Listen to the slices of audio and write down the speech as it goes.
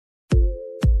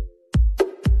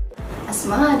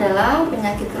Asma adalah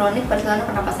penyakit kronik pada saluran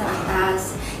pernapasan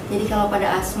atas. Jadi kalau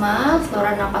pada asma,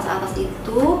 saluran napas atas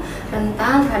itu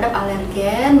rentan terhadap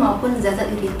alergen maupun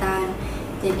zat-zat iritan.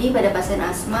 Jadi pada pasien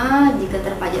asma, jika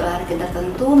terpapar alergen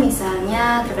tertentu,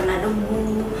 misalnya terkena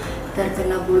debu,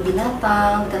 terkena bulu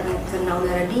binatang, terkena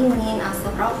udara dingin,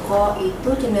 asap rokok, itu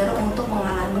cenderung untuk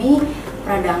mengalami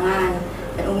peradangan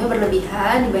dan umumnya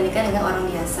berlebihan dibandingkan dengan orang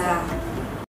biasa.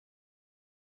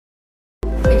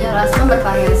 Gejala asma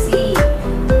bervariasi.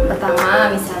 Pertama,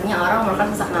 misalnya orang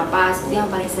melakukan sesak napas, itu yang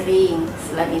paling sering.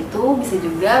 Selain itu, bisa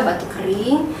juga batuk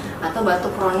kering atau batuk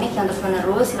kronik yang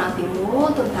terus-menerus yang timbul,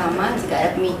 terutama jika ada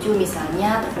pemicu,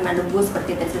 misalnya terkena debu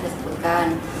seperti tadi sudah disebutkan.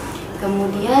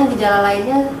 Kemudian gejala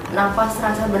lainnya, napas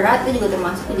terasa berat, itu juga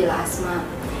termasuk gejala asma.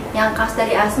 Yang khas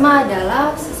dari asma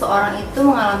adalah seseorang itu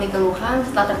mengalami keluhan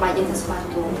setelah terpajan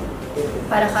sesuatu.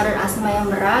 Pada kadar asma yang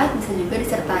berat bisa juga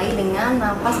disertai dengan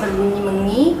napas berbunyi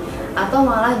mengi atau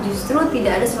malah justru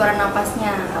tidak ada suara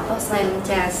napasnya atau silent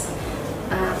chest.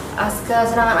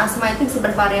 Serangan asma itu bisa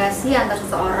bervariasi antar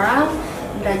seseorang,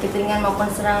 derajat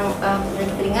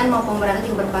ringan maupun berat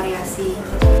juga bervariasi.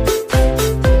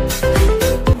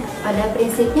 Pada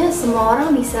prinsipnya semua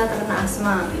orang bisa terkena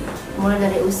asma, mulai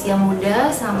dari usia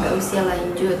muda sampai usia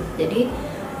lanjut. Jadi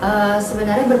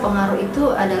sebenarnya berpengaruh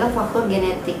itu adalah faktor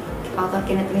genetik. Faktor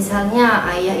genetik misalnya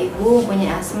ayah ibu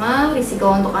punya asma, risiko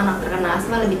untuk anak terkena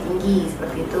asma lebih tinggi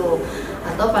seperti itu,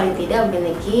 atau paling tidak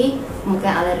memiliki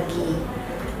kemungkinan alergi.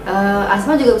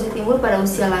 Asma juga bisa timbul pada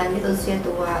usia lanjut atau usia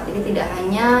tua, jadi tidak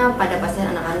hanya pada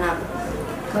pasien anak-anak.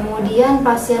 Kemudian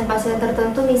pasien-pasien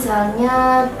tertentu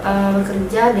misalnya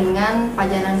bekerja dengan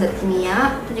pajanan zat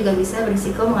kimia, itu juga bisa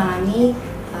berisiko mengalami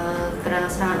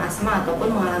serangan asma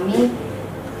ataupun mengalami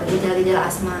gejala-gejala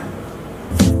asma.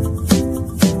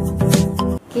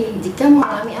 Oke, jika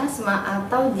mengalami asma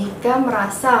atau jika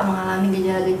merasa mengalami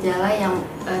gejala-gejala yang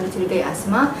dicurigai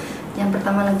asma, yang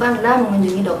pertama lakukan adalah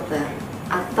mengunjungi dokter.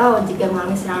 Atau jika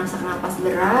mengalami serangan sesak napas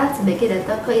berat, sebaiknya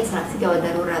datang ke instansi gawat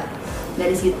darurat.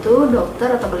 Dari situ,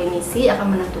 dokter atau klinisi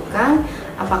akan menentukan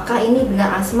apakah ini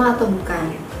benar asma atau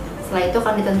bukan. Setelah itu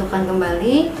akan ditentukan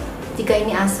kembali, jika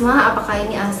ini asma, apakah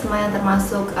ini asma yang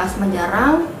termasuk asma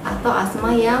jarang atau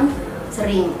asma yang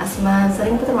sering. Asma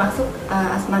sering itu termasuk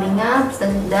asma ringan,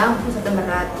 sedang, sedang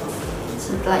berat.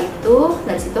 Setelah itu,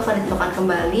 dari situ akan ditentukan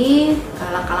kembali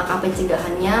langkah-langkah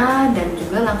pencegahannya dan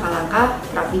juga langkah-langkah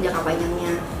terapi jangka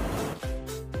panjangnya.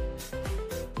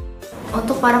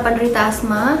 Untuk para penderita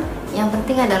asma, yang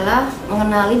penting adalah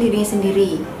mengenali dirinya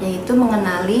sendiri, yaitu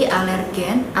mengenali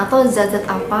alergen atau zat-zat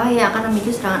apa yang akan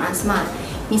memicu serangan asma.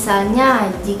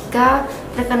 Misalnya, jika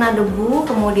terkena debu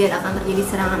kemudian akan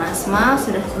terjadi serangan asma,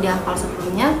 sudah dihafal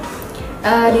sebelumnya.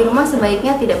 Di rumah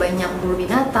sebaiknya tidak banyak bulu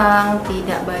binatang,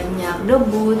 tidak banyak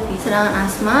debu. Serangan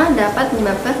asma dapat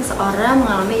menyebabkan seseorang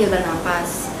mengalami gagal napas.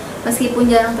 Meskipun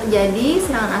jarang terjadi,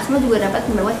 serangan asma juga dapat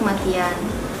membawa kematian.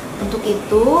 Untuk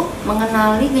itu,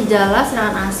 mengenali gejala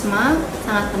serangan asma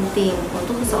sangat penting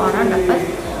untuk seseorang dapat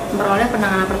memperoleh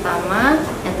penanganan pertama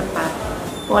yang tepat.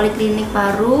 Poliklinik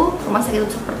Paru, Rumah Sakit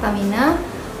Pusat Pertamina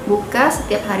buka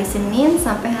setiap hari Senin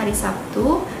sampai hari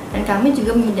Sabtu, dan kami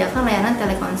juga menyediakan layanan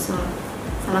telekonsul.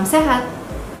 Salam sehat!